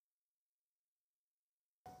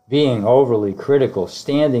being overly critical,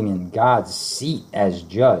 standing in God's seat as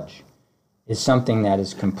judge, is something that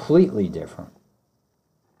is completely different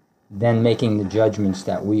than making the judgments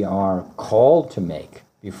that we are called to make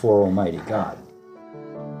before Almighty God.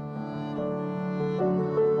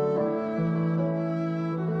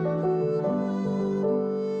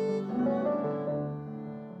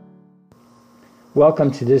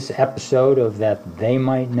 Welcome to this episode of That They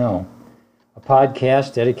Might Know, a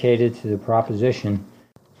podcast dedicated to the proposition,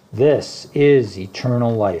 this is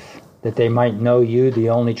eternal life, that they might know you, the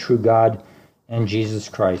only true God, and Jesus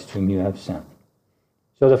Christ, whom you have sent.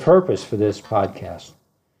 So the purpose for this podcast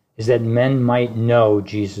is that men might know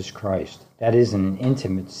Jesus Christ. That is, in an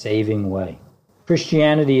intimate, saving way.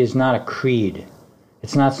 Christianity is not a creed.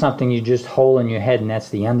 It's not something you just hold in your head and that's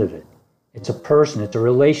the end of it. It's a person. It's a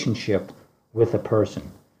relationship with a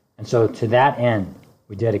person. And so to that end,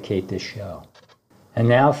 we dedicate this show. And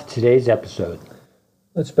now for today's episode.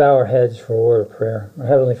 Let's bow our heads for a word of prayer. Our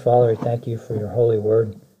Heavenly Father, we thank you for your holy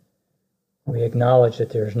word. We acknowledge that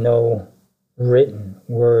there's no written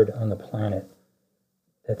word on the planet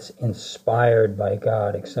that's inspired by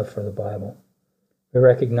God except for the Bible. We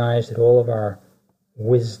recognize that all of our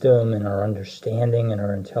wisdom and our understanding and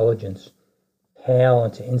our intelligence pale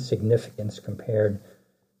into insignificance compared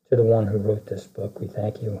to the one who wrote this book. We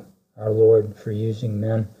thank you, our Lord, for using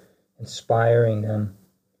men, inspiring them,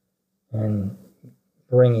 and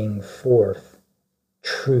bringing forth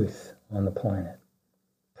truth on the planet.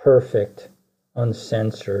 Perfect,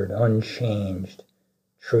 uncensored, unchanged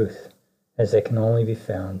truth, as it can only be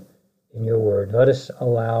found in your word. Let us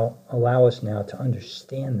allow us now to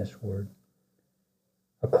understand this word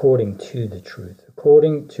according to the truth,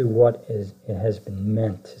 according to what it has been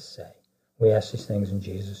meant to say. We ask these things in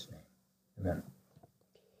Jesus' name. Amen.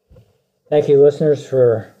 Thank you, listeners,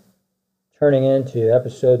 for turning in to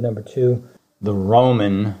episode number 2, the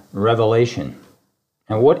Roman Revelation.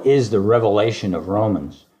 And what is the revelation of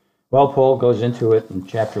Romans? Well, Paul goes into it in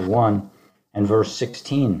chapter 1 and verse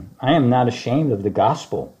 16. I am not ashamed of the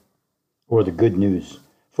gospel or the good news,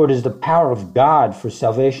 for it is the power of God for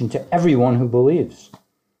salvation to everyone who believes.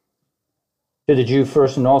 To the Jew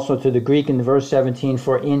first and also to the Greek in verse 17,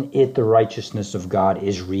 for in it the righteousness of God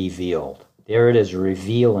is revealed. There it is,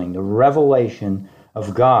 revealing, the revelation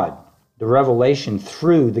of God, the revelation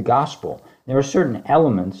through the gospel. There are certain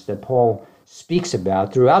elements that Paul speaks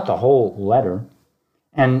about throughout the whole letter,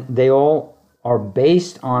 and they all are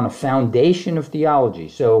based on a foundation of theology.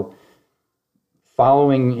 So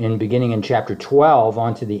beginning in chapter 12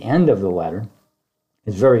 on to the end of the letter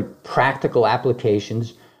is very practical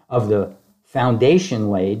applications of the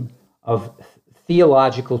foundation laid of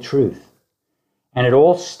theological truth. And it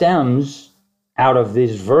all stems out of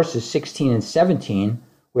these verses 16 and 17,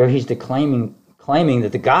 where he's claiming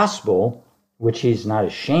that the gospel, which he's not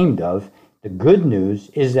ashamed of, the good news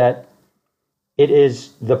is that it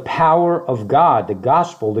is the power of God. The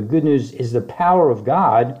gospel, the good news, is the power of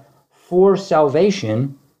God for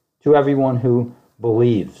salvation to everyone who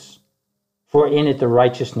believes. For in it the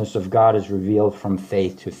righteousness of God is revealed from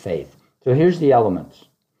faith to faith. So here's the elements.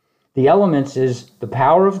 The elements is the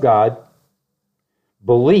power of God,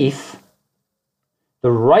 belief,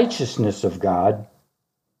 the righteousness of God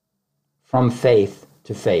from faith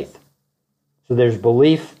to faith. So there's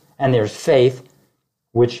belief and there's faith,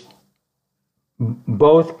 which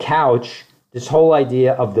both couch this whole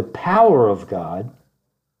idea of the power of God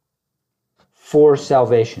for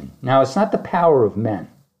salvation. Now, it's not the power of men.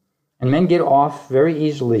 And men get off very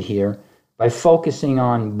easily here by focusing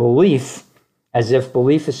on belief as if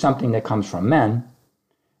belief is something that comes from men,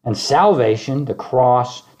 and salvation, the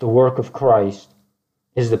cross, the work of Christ,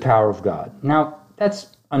 is the power of God. Now,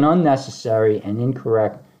 that's an unnecessary and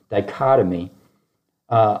incorrect dichotomy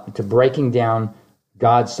to breaking down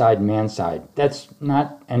God's side, man's side. That's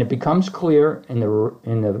not, and it becomes clear in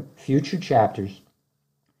the future chapters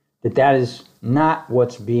that is not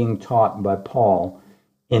what's being taught by Paul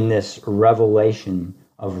in this revelation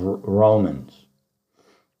of Romans.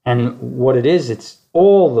 And what it is, it's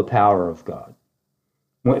all the power of God.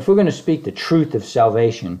 If we're going to speak the truth of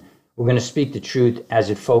salvation, we're going to speak the truth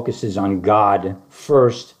as it focuses on God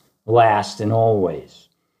first, last, and always.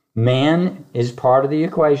 Man is part of the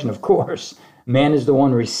equation, of course. Man is the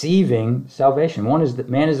one receiving salvation.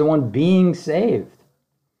 Man is the one being saved.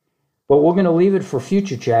 But we're going to leave it for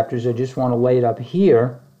future chapters. I just want to lay it up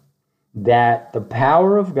here that the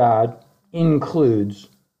power of God includes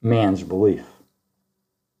man's belief.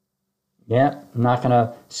 Yeah, I'm not going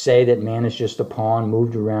to say that man is just a pawn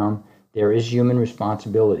moved around. There is human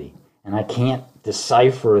responsibility. And I can't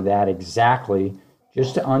decipher that exactly.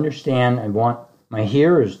 Just to understand, I want my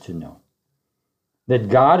hearers to know that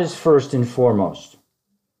God is first and foremost.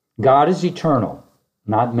 God is eternal,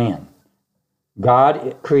 not man.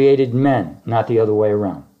 God created men, not the other way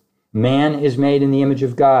around. Man is made in the image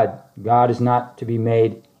of God. God is not to be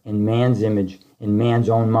made in man's image, in man's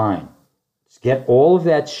own mind. Let's get all of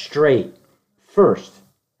that straight first,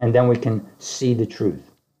 and then we can see the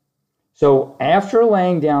truth. So after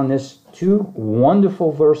laying down these two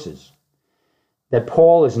wonderful verses, that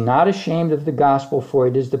Paul is not ashamed of the gospel, for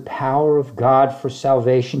it is the power of God for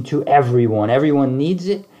salvation to everyone. Everyone needs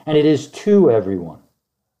it, and it is to everyone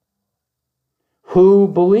who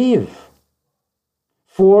believe.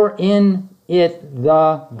 For in it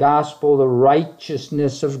the gospel, the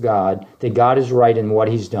righteousness of God, that God is right in what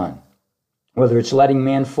he's done. Whether it's letting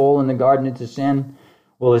man fall in the garden into sin,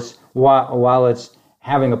 while it's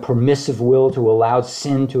having a permissive will to allow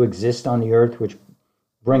sin to exist on the earth, which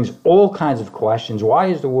brings all kinds of questions. Why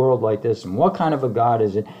is the world like this? And what kind of a God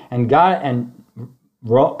is it? And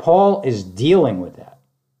Paul is dealing with that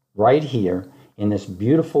right here in this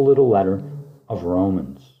beautiful little letter of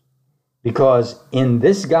Romans. Because in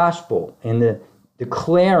this gospel, in the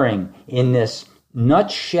declaring, in this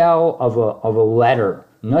nutshell of a letter,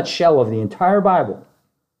 nutshell of the entire Bible,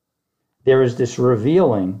 there is this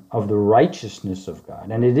revealing of the righteousness of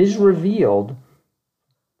God. And it is revealed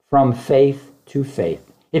from faith to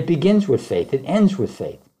faith. It begins with faith. It ends with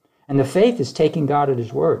faith. And the faith is taking God at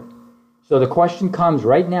his word. So the question comes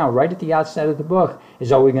right now, right at the outset of the book,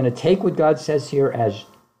 is are we going to take what God says here as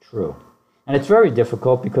true? And it's very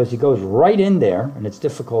difficult because he goes right in there, and it's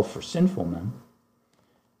difficult for sinful men,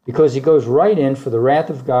 because he goes right in, for the wrath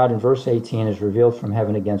of God in verse 18 is revealed from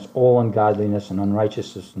heaven against all ungodliness and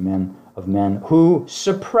unrighteousness of men who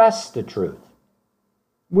suppress the truth.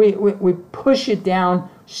 We push it down,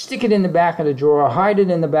 stick it in the back of the drawer, hide it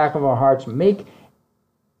in the back of our hearts, make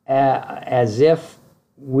as if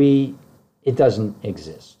it doesn't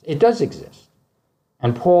exist. It does exist.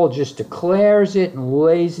 And Paul just declares it and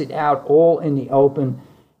lays it out all in the open.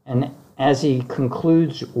 And as he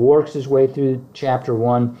concludes, works his way through chapter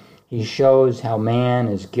 1, he shows how man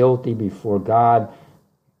is guilty before God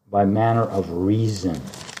by manner of reason.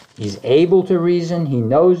 He's able to reason. He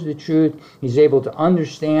knows the truth. He's able to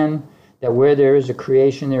understand that where there is a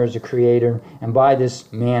creation, there is a creator. And by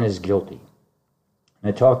this, man is guilty.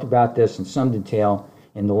 And I talked about this in some detail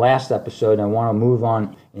in the last episode. I want to move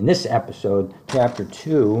on. In this episode, chapter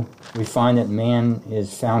 2, we find that man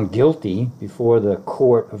is found guilty before the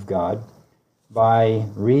court of God by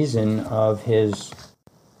reason of his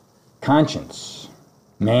conscience.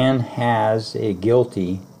 Man has a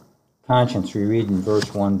guilty conscience. We read in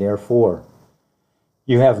verse 1, therefore,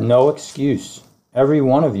 you have no excuse, every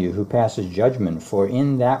one of you who passes judgment, for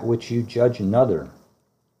in that which you judge another,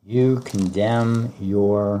 you condemn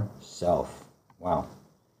yourself. Wow.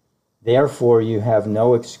 Therefore, you have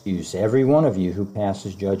no excuse, every one of you who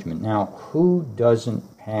passes judgment. Now, who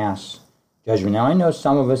doesn't pass judgment? Now, I know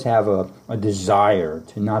some of us have a desire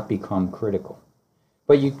to not become critical,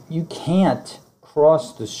 but you can't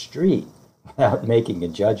cross the street without making a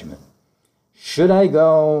judgment. Should I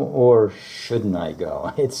go or shouldn't I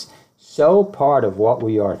go? It's so part of what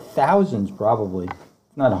we are. Thousands probably,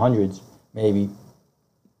 not hundreds maybe,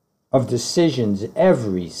 of decisions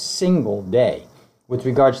every single day with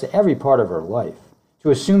regards to every part of our life.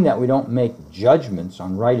 To assume that we don't make judgments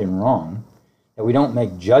on right and wrong, that we don't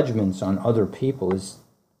make judgments on other people it's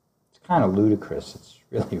kind of ludicrous. It's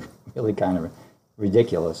really kind of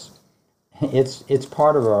ridiculous. It's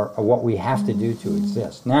part of what we have to do to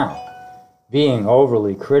exist. Now, being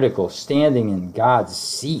overly critical, standing in God's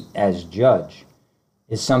seat as judge,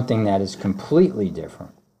 is something that is completely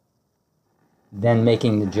different than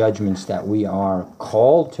making the judgments that we are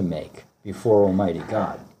called to make before Almighty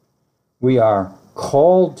God. We are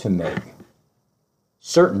called to make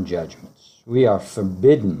certain judgments. We are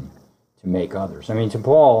forbidden to make others. I mean, to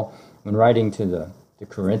Paul, when writing to the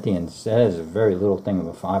Corinthians, says a very little thing of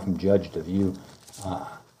if I'm judged of you,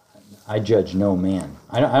 I judge no man.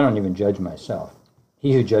 I don't even judge myself.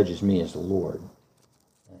 He who judges me is the Lord.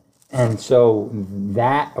 And so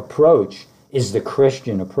that approach is the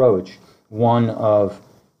Christian approach, one of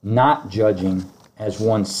not judging as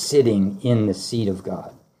one sitting in the seat of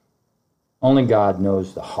God. Only God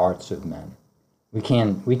knows the hearts of men. We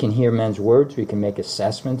can hear men's words. We can make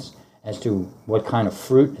assessments as to what kind of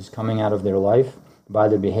fruit is coming out of their life by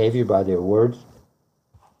their behavior, by their words.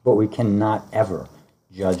 But we cannot ever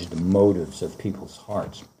judge the motives of people's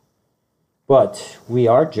hearts. But we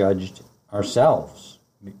are judged ourselves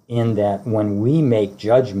in that when we make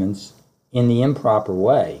judgments in the improper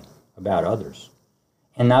way about others.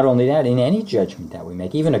 And not only that, in any judgment that we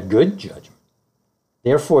make, even a good judgment,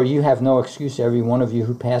 Therefore you have no excuse, every one of you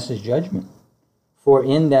who passes judgment. For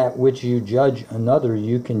in that which you judge another,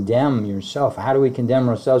 you condemn yourself. How do we condemn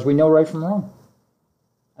ourselves? We know right from wrong.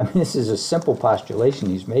 I mean, this is a simple postulation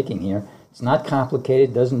he's making here. It's not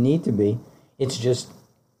complicated, doesn't need to be. It's just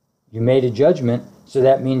you made a judgment, so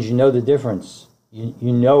that means you know the difference.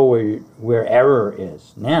 You know where error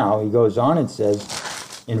is. Now, he goes on and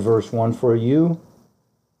says in verse 1, for you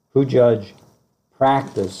who judge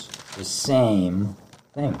practice the same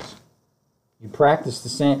things. You practice the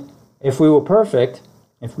same. If we were perfect,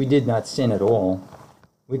 if we did not sin at all,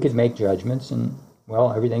 we could make judgments and,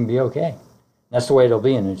 well, everything be okay. That's the way it'll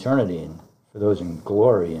be in eternity and for those in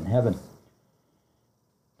glory in heaven.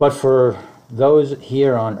 But for those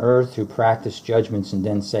here on earth who practice judgments and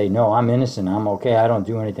then say, no, I'm innocent, I'm okay, I don't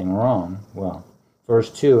do anything wrong. Well, verse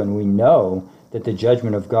 2, and we know that the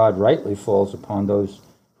judgment of God rightly falls upon those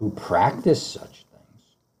who practice such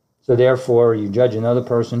things. So therefore, you judge another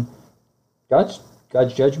person. God's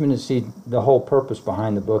judgment is, see, the whole purpose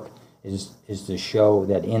behind the book is to show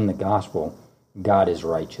that in the gospel, God is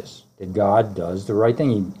righteous. That God does the right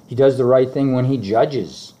thing. He does the right thing when he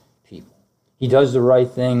judges people. He does the right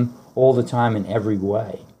thing all the time in every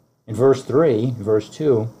way. In verse 3,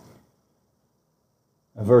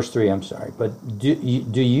 but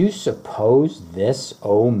do you suppose this,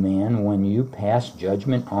 O man, when you pass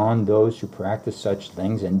judgment on those who practice such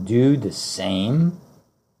things and do the same,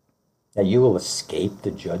 that you will escape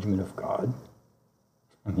the judgment of God?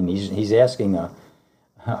 I mean, he's asking a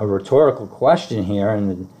rhetorical question here,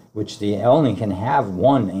 in which the only can have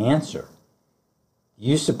one answer.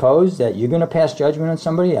 You suppose that you're going to pass judgment on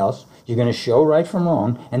somebody else, you're going to show right from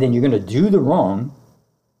wrong, and then you're going to do the wrong,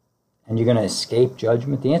 and you're going to escape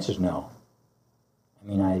judgment? The answer is no. I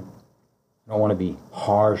mean, I don't want to be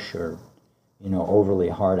harsh or, overly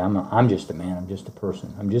hard. I'm just a man. I'm just a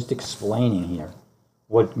person. I'm just explaining here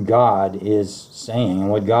what God is saying. And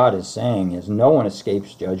what God is saying is no one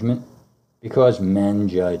escapes judgment because men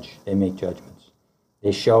judge. They make judgments.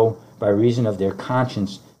 They show by reason of their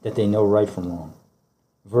conscience that they know right from wrong.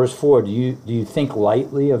 Verse 4, do you think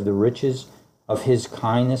lightly of the riches of his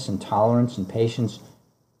kindness and tolerance and patience,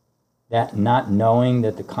 that not knowing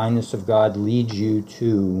that the kindness of God leads you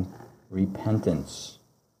to repentance?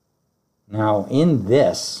 Now, in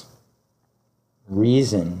this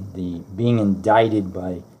reason, the being indicted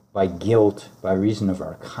by guilt by reason of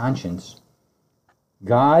our conscience,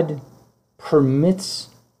 God permits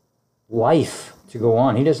life to go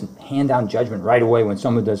on. He doesn't hand down judgment right away when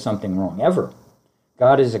someone does something wrong, ever.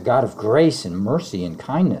 God is a God of grace and mercy and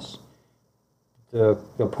kindness. The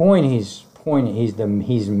point he's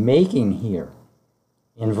making here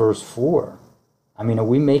in verse 4, I mean, are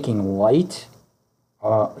we making light?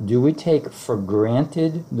 Do we take for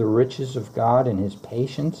granted the riches of God and his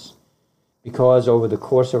patience? Because over the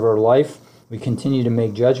course of our life, we continue to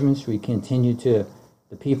make judgments. We continue to,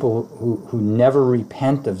 the people who never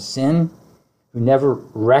repent of sin, who never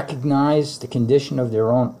recognize the condition of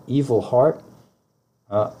their own evil heart,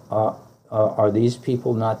 are these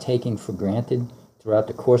people not taking for granted throughout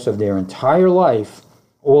the course of their entire life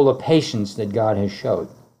all the patience that God has showed?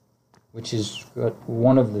 Which is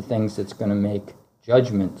one of the things that's going to make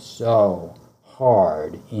judgment so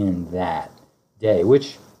hard in that day.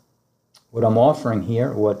 Which, what I'm offering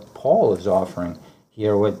here, what Paul is offering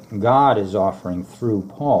here, what God is offering through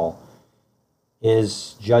Paul,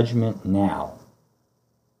 is judgment now.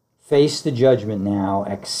 Face the judgment now,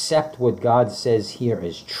 accept what God says here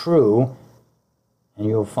is true, and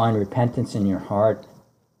you'll find repentance in your heart,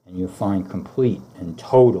 and you'll find complete and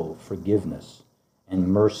total forgiveness and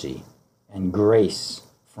mercy and grace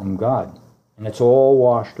from God. And it's all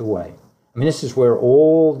washed away. I mean, this is where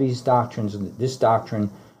all these doctrines, this doctrine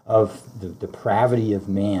of the depravity of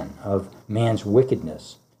man, of man's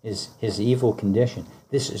wickedness, is his evil condition.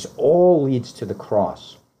 This is all leads to the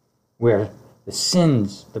cross, where the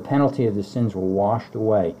sins, the penalty of the sins were washed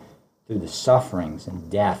away through the sufferings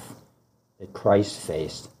and death that Christ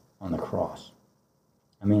faced on the cross.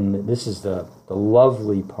 I mean, this is the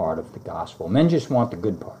lovely part of the gospel. Men just want the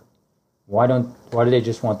good part. Why do they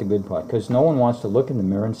just want the good part? Because no one wants to look in the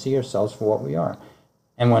mirror and see ourselves for what we are.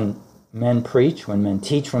 And when men preach, when men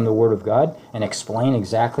teach from the Word of God and explain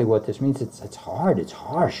exactly what this means, it's hard, it's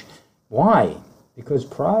harsh. Why? Because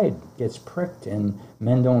pride gets pricked and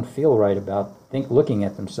men don't feel right about looking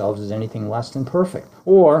at themselves as anything less than perfect.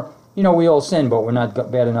 Or, we all sin, but we're not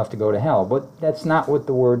bad enough to go to hell. But that's not what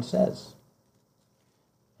the Word says.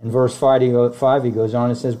 In verse 5 he goes on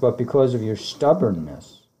and says, but because of your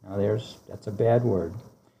stubbornness, now that's a bad word.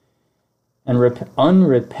 and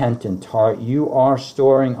unrepentant heart, you are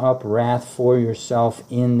storing up wrath for yourself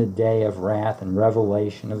in the day of wrath and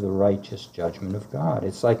revelation of the righteous judgment of God.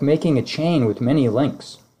 It's like making a chain with many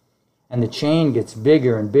links. And the chain gets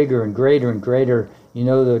bigger and bigger and greater. You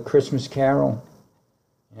know the Christmas Carol?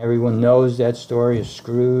 Everyone knows that story of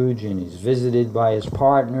Scrooge, and he's visited by his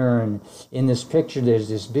partner. And in this picture, there's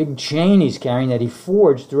this big chain he's carrying that he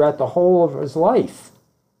forged throughout the whole of his life.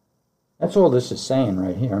 That's all this is saying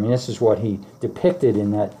right here. I mean, this is what he depicted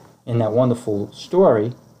in that wonderful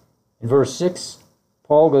story. In verse 6,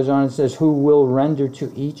 Paul goes on and says, who will render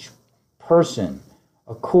to each person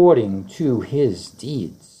according to his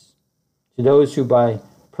deeds. To those who by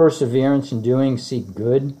perseverance in doing seek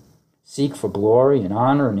good, seek for glory and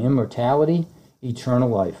honor and immortality, eternal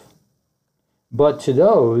life. But to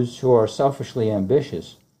those who are selfishly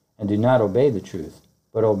ambitious and do not obey the truth,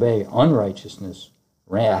 but obey unrighteousness,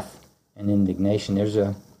 wrath, and indignation. There's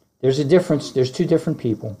a difference. There's two different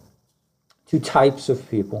people, two types of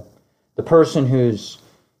people. The person who's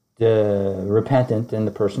repentant and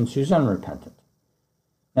the person who's unrepentant.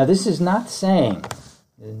 Now, this is not saying,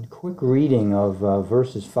 in quick reading of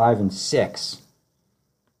verses 5 and 6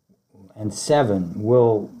 and 7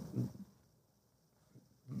 will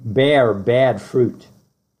bear bad fruit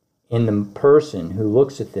in the person who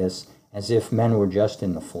looks at this as if men were just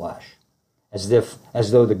in the flesh, as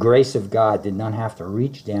though the grace of God did not have to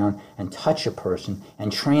reach down and touch a person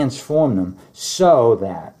and transform them so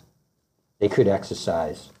that they could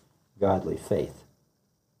exercise godly faith.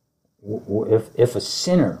 If a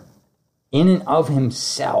sinner in and of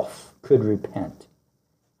himself could repent,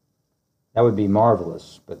 that would be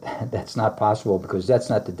marvelous, but that's not possible because that's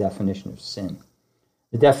not the definition of sin.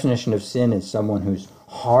 The definition of sin is someone who's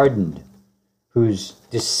hardened, who's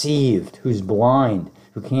deceived, who's blind,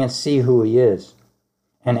 who can't see who he is.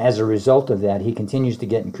 And as a result of that, he continues to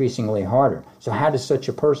get increasingly harder. So how does such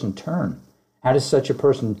a person turn? How does such a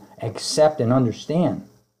person accept and understand?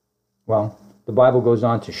 Well, the Bible goes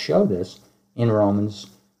on to show this in Romans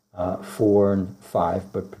 4 and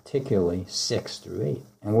 5, but particularly 6 through 8.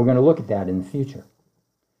 And we're going to look at that in the future.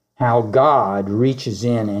 How God reaches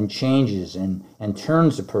in and changes and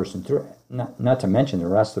turns a person through, not to mention the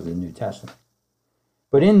rest of the New Testament.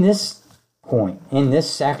 But in this point, in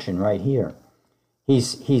this section right here,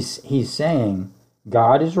 he's saying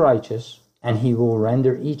God is righteous and he will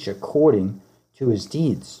render each according to his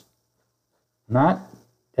deeds. Not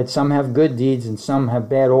that some have good deeds and some have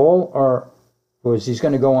bad. All are, because he's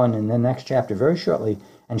going to go on in the next chapter very shortly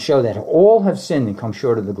and show that all have sinned and come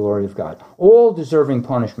short of the glory of God. All deserving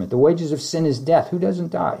punishment. The wages of sin is death. Who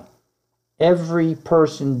doesn't die? Every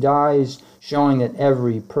person dies, showing that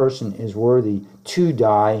every person is worthy to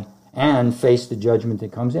die and face the judgment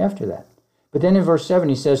that comes after that. But then in verse 7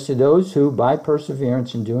 he says, to those who, by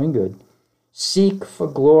perseverance in doing good, seek for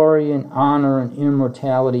glory and honor and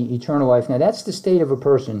immortality, eternal life. Now that's the state of a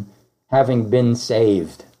person having been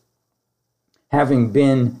saved, having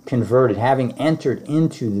been converted, having entered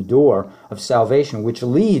into the door of salvation, which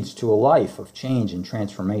leads to a life of change and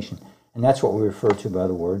transformation. And that's what we refer to by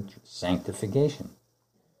the word sanctification.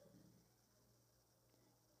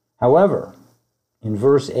 However, in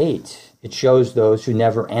verse 8, it shows those who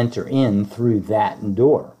never enter in through that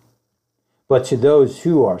door. But to those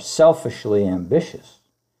who are selfishly ambitious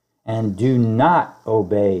and do not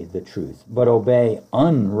obey the truth, but obey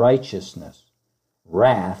unrighteousness,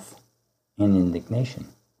 wrath, and indignation.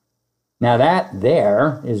 Now that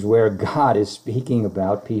there is where God is speaking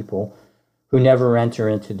about people who never enter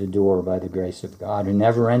into the door by the grace of God, who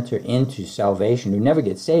never enter into salvation, who never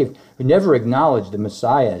get saved, who never acknowledge the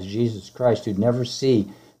Messiah as Jesus Christ, who never see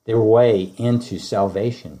their way into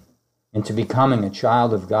salvation, into becoming a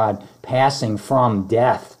child of God, passing from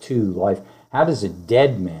death to life. How does a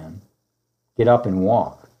dead man get up and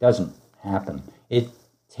walk? It doesn't happen. It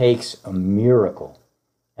takes a miracle.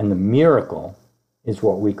 And the miracle is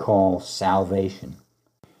what we call salvation.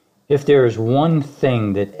 If there is one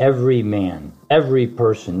thing that every man, every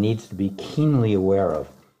person needs to be keenly aware of,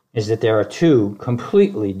 is that there are two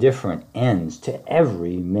completely different ends to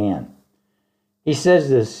every man. He says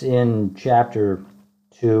this in chapter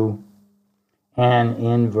 2 and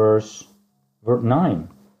in verse 9.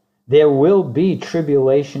 There will be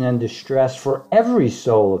tribulation and distress for every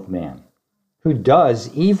soul of man who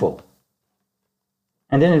does evil.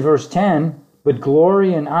 And then in verse 10, but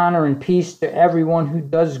glory and honor and peace to everyone who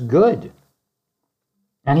does good.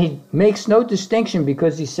 And he makes no distinction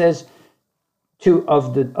because he says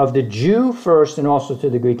of the Jew first and also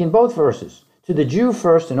to the Greek, in both verses, to the Jew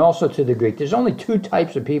first and also to the Greek. There's only two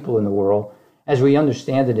types of people in the world as we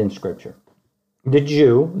understand it in Scripture. The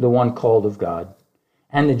Jew, the one called of God,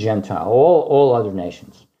 and the Gentile, all other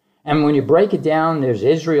nations. And when you break it down, there's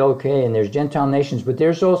Israel, okay, and there's Gentile nations, but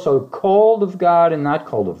there's also called of God and not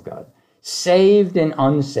called of God, saved and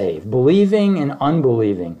unsaved, believing and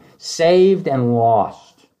unbelieving, saved and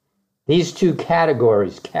lost. These two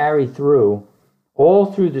categories carry through all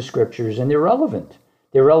through the scriptures, and they're relevant.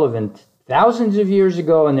 They're relevant thousands of years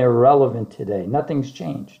ago, and they're relevant today. Nothing's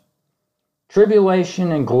changed.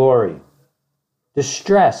 Tribulation and glory,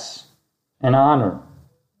 distress and honor.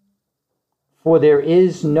 For there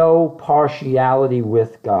is no partiality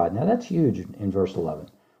with God. Now that's huge in verse 11.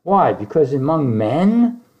 Why? Because among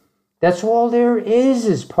men, that's all there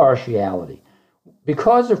is partiality.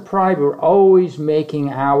 Because of pride, we're always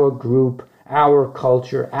making our group, our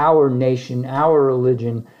culture, our nation, our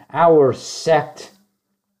religion, our sect,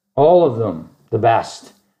 all of them the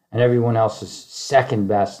best, and everyone else is second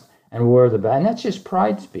best, and we're the best. And that's just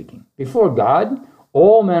pride speaking. Before God,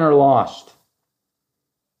 all men are lost.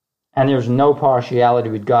 And there's no partiality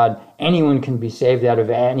with God. Anyone can be saved out of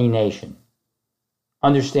any nation.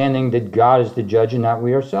 Understanding that God is the judge and not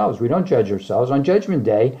we ourselves. We don't judge ourselves. On Judgment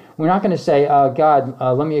Day, we're not going to say, God,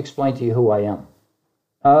 let me explain to you who I am.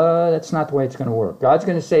 That's not the way it's going to work. God's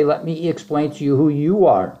going to say, let me explain to you who you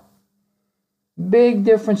are. Big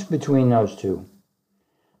difference between those two.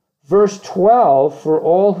 Verse 12, for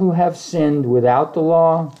all who have sinned without the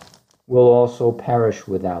law will also perish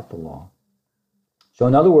without the law. So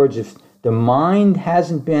in other words, if the mind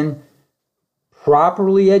hasn't been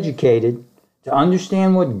properly educated to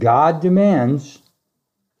understand what God demands,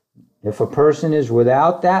 if a person is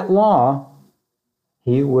without that law,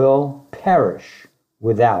 he will perish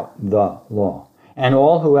without the law. And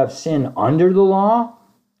all who have sinned under the law,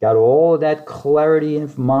 got all of that clarity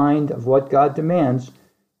of mind of what God demands,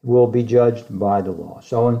 will be judged by the law.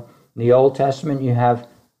 So in the Old Testament, you have,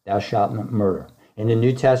 thou shalt not murder. In the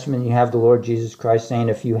New Testament, you have the Lord Jesus Christ saying,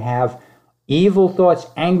 if you have evil thoughts,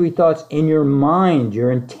 angry thoughts in your mind,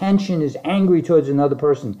 your intention is angry towards another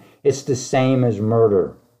person, it's the same as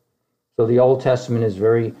murder. So the Old Testament is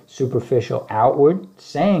very superficial, outward,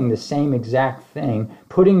 saying the same exact thing,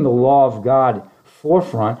 putting the law of God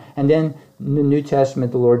forefront, and then in the New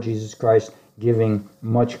Testament, the Lord Jesus Christ giving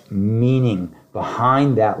much meaning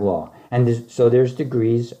behind that law. And so there's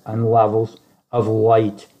degrees and levels of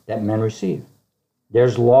light that men receive.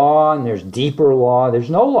 There's law and there's deeper law. There's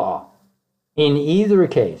no law. In either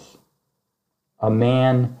case, a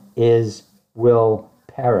man will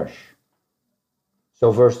perish.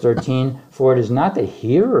 So verse 13, for it is not the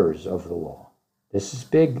hearers of the law. This is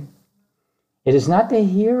big. It is not the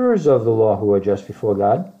hearers of the law who are just before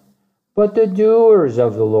God, but the doers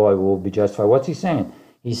of the law will be justified. What's he saying?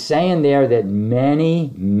 He's saying there that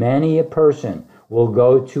many a person will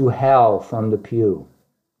go to hell from the pew.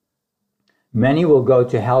 Many will go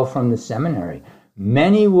to hell from the seminary.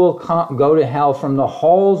 Many will go to hell from the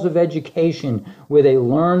halls of education where they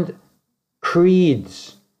learned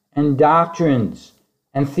creeds and doctrines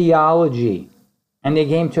and theology. And they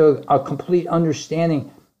came to a complete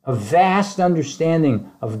understanding, a vast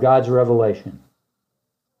understanding of God's revelation.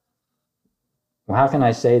 Well, how can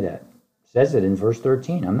I say that? It says it in verse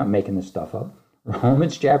 13. I'm not making this stuff up.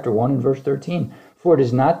 Romans chapter 1 and verse 13. For it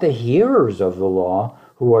is not the hearers of the law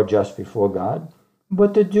who are just before God,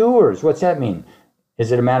 but the doers. What's that mean?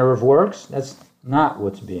 Is it a matter of works? That's not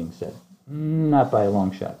what's being said. Not by a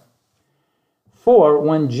long shot. For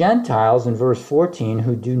when Gentiles, in verse 14,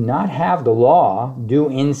 who do not have the law, do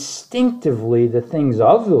instinctively the things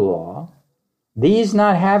of the law, these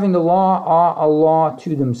not having the law are a law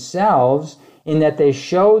to themselves, in that they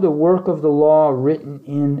show the work of the law written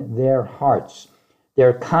in their hearts,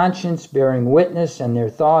 their conscience bearing witness, and their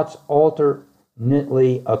thoughts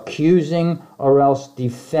alternately accusing or else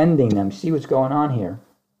defending them. See what's going on here?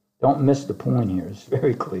 Don't miss the point here. It's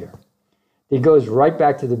very clear. It goes right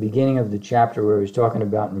back to the beginning of the chapter where he's talking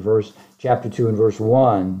about in chapter 2 and verse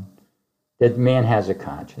 1 that man has a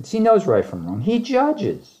conscience. He knows right from wrong. He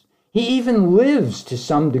judges. He even lives to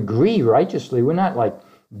some degree righteously. We're not like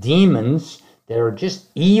demons that are just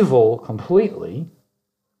evil completely.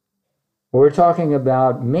 We're talking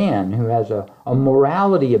about man who has a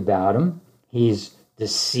morality about him. He's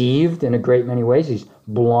deceived in a great many ways. He's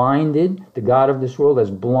blinded. The God of this world has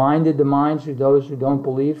blinded the minds of those who don't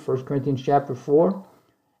believe, 1 Corinthians chapter 4.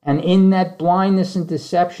 And in that blindness and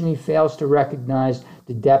deception, he fails to recognize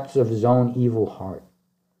the depths of his own evil heart.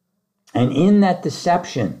 And in that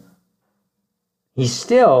deception, he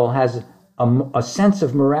still has a sense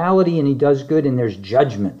of morality, and he does good, and there's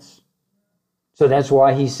judgments. So that's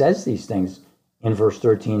why he says these things in verse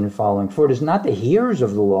 13 and following. For it is not the hearers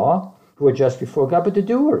of the law who are just before God, but the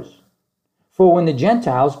doers. For when the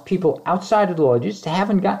Gentiles, people outside of the law, just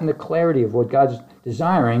haven't gotten the clarity of what God's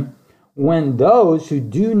desiring, when those who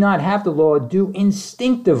do not have the law do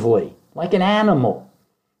instinctively, like an animal,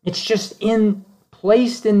 it's just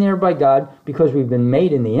placed in there by God because we've been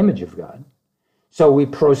made in the image of God. So we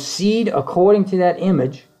proceed according to that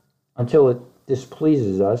image until it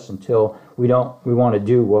displeases us, until we want to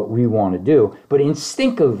do what we want to do. But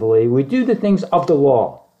instinctively, we do the things of the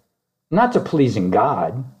law, not to pleasing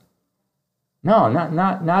God. No,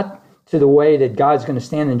 not to the way that God's going to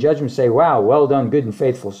stand in judgment and say, wow, well done, good and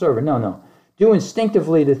faithful servant. No. Do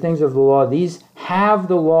instinctively the things of the law. These have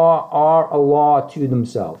the law, are a law to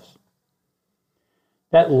themselves.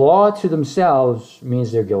 That law to themselves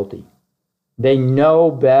means they're guilty. They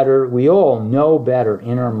know better. We all know better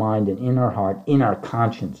in our mind and in our heart, in our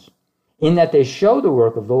conscience, in that they show the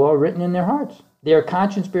work of the law written in their hearts. Their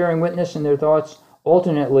conscience bearing witness in their thoughts,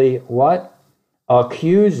 alternately what?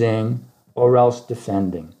 Accusing or else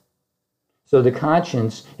defending. So the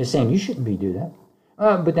conscience is saying, you shouldn't be doing that.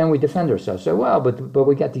 But then we defend ourselves. So, well, but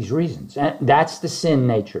we got these reasons. And that's the sin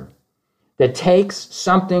nature that takes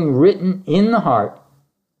something written in the heart,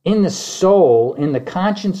 in the soul, in the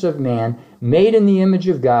conscience of man, made in the image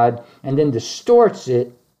of God, and then distorts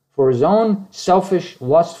it for his own selfish,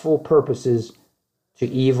 lustful purposes to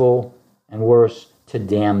evil and worse, to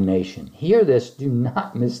damnation. Hear this. Do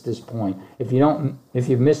not miss this point. If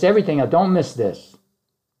you've missed everything, don't miss this.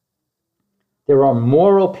 There are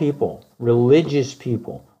moral people, religious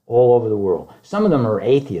people all over the world. Some of them are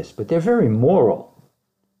atheists, but they're very moral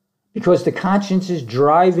because the conscience is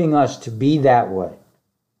driving us to be that way.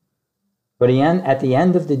 But at the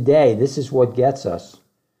end of the day, this is what gets us.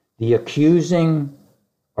 The accusing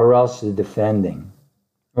or else the defending,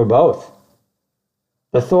 or both.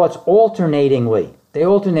 The thoughts alternatingly. They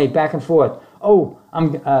alternate back and forth. Oh,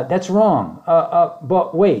 that's wrong.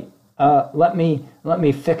 But wait, let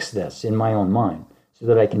me fix this in my own mind so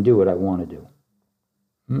that I can do what I want to do.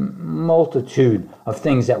 Multitude of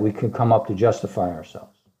things that we can come up to justify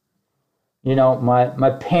ourselves. You know, my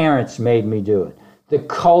parents made me do it. The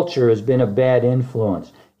culture has been a bad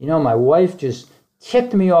influence. You know, my wife just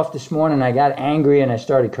ticked me off this morning. I got angry and I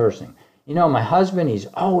started cursing. You know, my husband, he's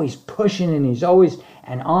always pushing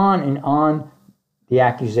and on the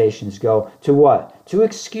accusations go. To what? To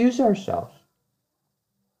excuse ourselves.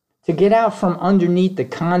 To get out from underneath the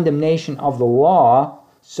condemnation of the law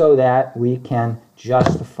so that we can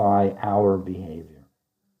justify our behavior.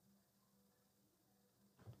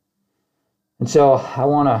 And so I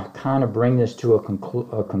want to kind of bring this to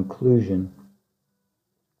a conclusion.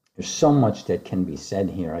 There's so much that can be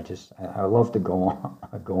said here. I love to go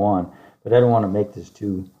on, but I don't want to make this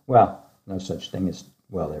too, well, no such thing as,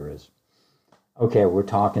 well, there is. Okay, we're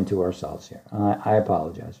talking to ourselves here. I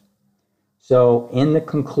apologize. So in the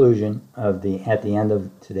conclusion at the end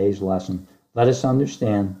of today's lesson, let us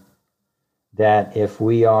understand that if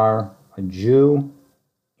we are a Jew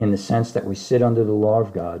in the sense that we sit under the law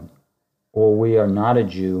of God, or we are not a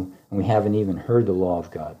Jew and we haven't even heard the law of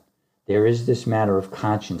God, there is this matter of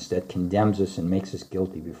conscience that condemns us and makes us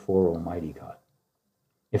guilty before Almighty God.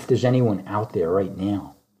 If there's anyone out there right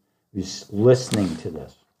now who's listening to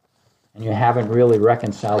this, and you haven't really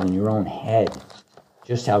reconciled in your own head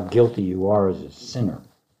just how guilty you are as a sinner,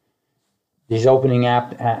 these opening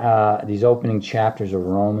chapters of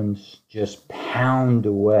Romans just pound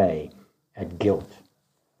away at guilt.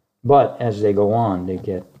 But as they go on, they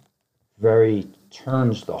get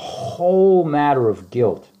turns the whole matter of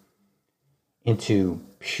guilt into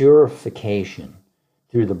purification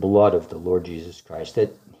through the blood of the Lord Jesus Christ.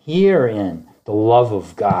 That herein the love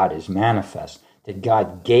of God is manifest, that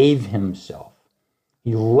God gave himself.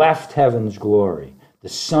 He left heaven's glory, the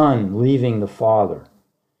Son leaving the Father,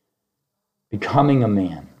 becoming a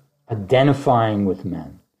man, identifying with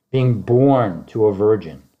men, being born to a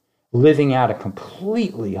virgin, living out a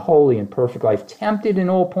completely holy and perfect life, tempted in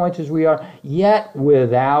all points as we are, yet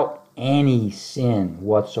without any sin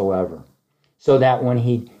whatsoever. So that when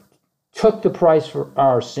he took the price for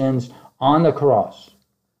our sins on the cross,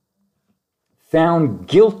 found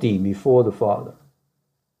guilty before the Father.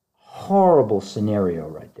 Horrible scenario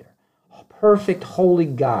right there. A perfect, holy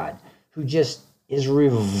God who just is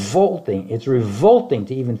revolting. It's revolting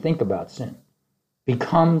to even think about sin.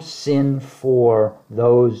 Becomes sin for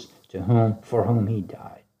those for whom he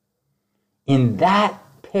died. In that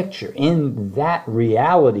picture, in that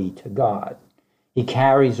reality to God, he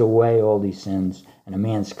carries away all these sins, and a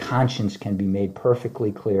man's conscience can be made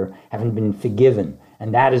perfectly clear, having been forgiven.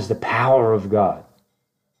 And that is the power of God.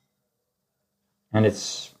 And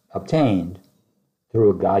it's obtained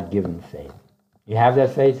through a God-given faith. You have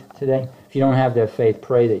that faith today? If you don't have that faith,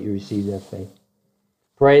 pray that you receive that faith.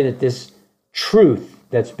 Pray that this truth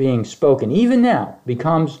that's being spoken, even now,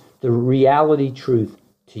 becomes the reality truth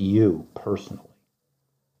to you personally.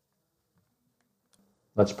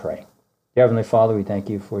 Let's pray. Heavenly Father, we thank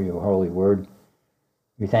you for your holy word.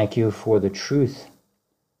 We thank you for the truth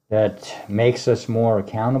that makes us more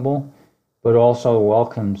accountable, but also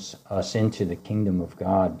welcomes us into the kingdom of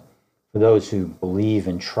God for those who believe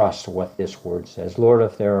and trust what this word says. Lord,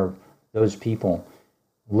 if there are those people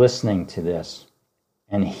listening to this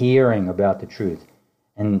and hearing about the truth,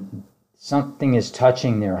 and something is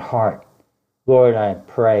touching their heart, Lord, I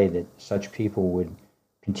pray that such people would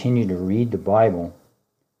continue to read the Bible,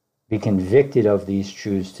 be convicted of these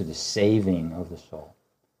truths to the saving of the soul.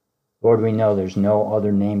 Lord, we know there's no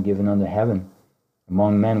other name given under heaven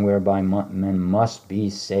among men whereby men must be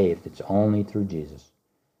saved. It's only through Jesus.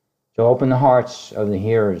 So open the hearts of the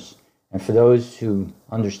hearers, and for those who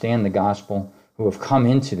understand the gospel, who have come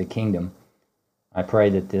into the kingdom, I pray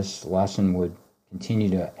that this lesson would continue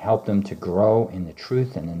to help them to grow in the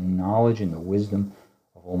truth and the knowledge and the wisdom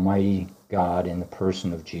of Almighty God in the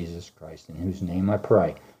person of Jesus Christ, in whose name I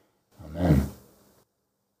pray. Amen.